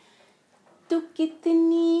तू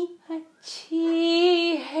कितनी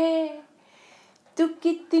अच्छी है, तू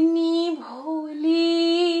कितनी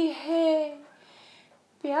भोली है,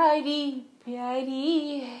 प्यारी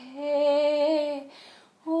प्यारी है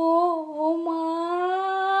ओ माँ,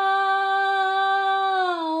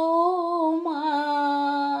 ओ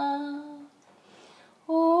माँ,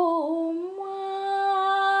 ओ माँ,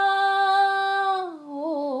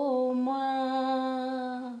 ओ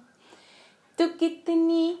माँ। तू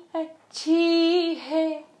कितनी अच्छी है,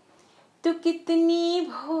 तू कितनी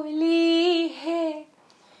भोली है,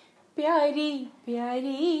 प्यारी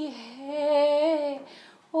प्यारी है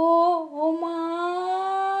ओ माँ,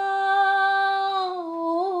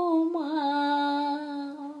 ओ माँ,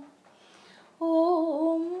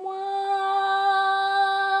 ओ माँ,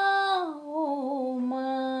 ओ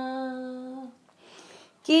माँ।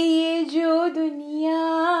 कि ये जो दुनिया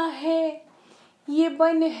है ये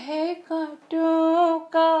बन है कांटों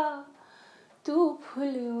का, तू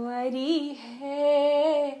फुलवारी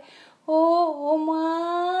है ओ माँ,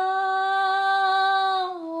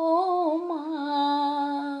 ओ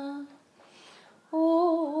माँ,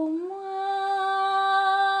 ओ माँ,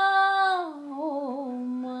 ओ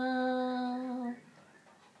माँ।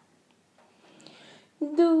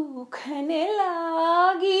 दुखन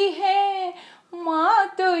लागी है माँ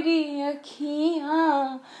तोरी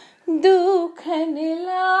अखियाँ, दुखन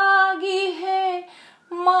लागी है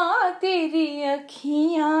माँ तेरी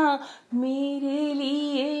अखियाँ, मेरे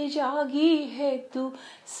लिए जागी है तू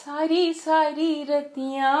सारी सारी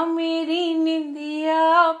रतियाँ, मेरी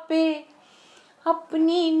निंदिया पे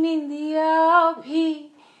अपनी निंदिया भी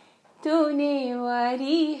तूने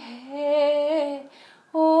वारी है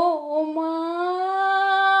ओ माँ,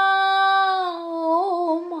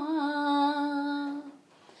 ओ माँ,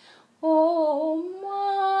 ओ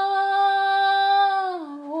माँ,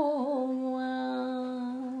 ओ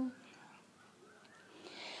माँ।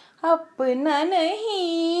 अपना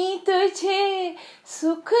नहीं तुझे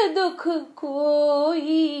सुख दुख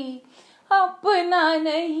कोई, अपना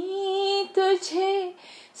नहीं तुझे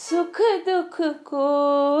सुख दुख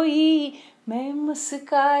कोई, मैं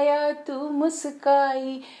मुस्काया तू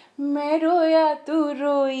मुस्काई, मैं रोया तू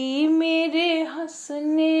रोई, मेरे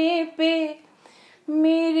हंसने पे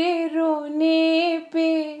मेरे रोने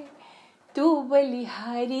पे तू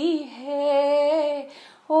बलिहारी है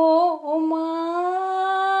ओ माँ,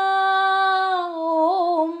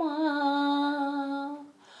 ओ माँ,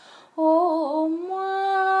 ओ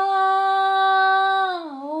माँ,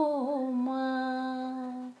 ओ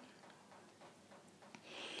माँ।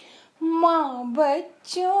 माँ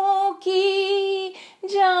बच्चों की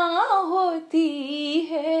जान होती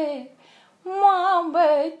है, माँ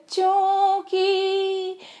बच्चों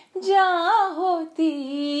की जान होती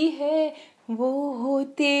है, वो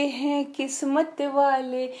होते हैं किस्मत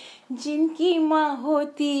वाले जिनकी माँ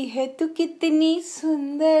होती है। तू कितनी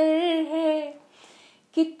सुंदर है,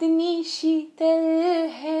 कितनी शीतल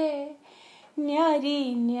है,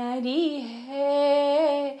 न्यारी न्यारी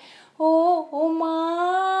है ओ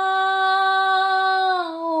माँ,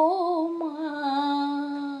 ओ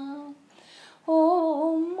माँ, ओ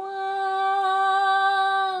माँ,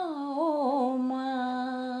 ओ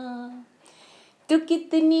माँ। तू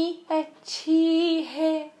कितनी अच्छी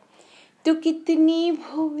है, तू कितनी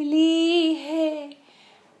भोली है,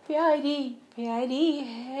 प्यारी प्यारी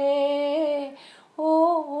है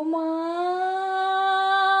ओ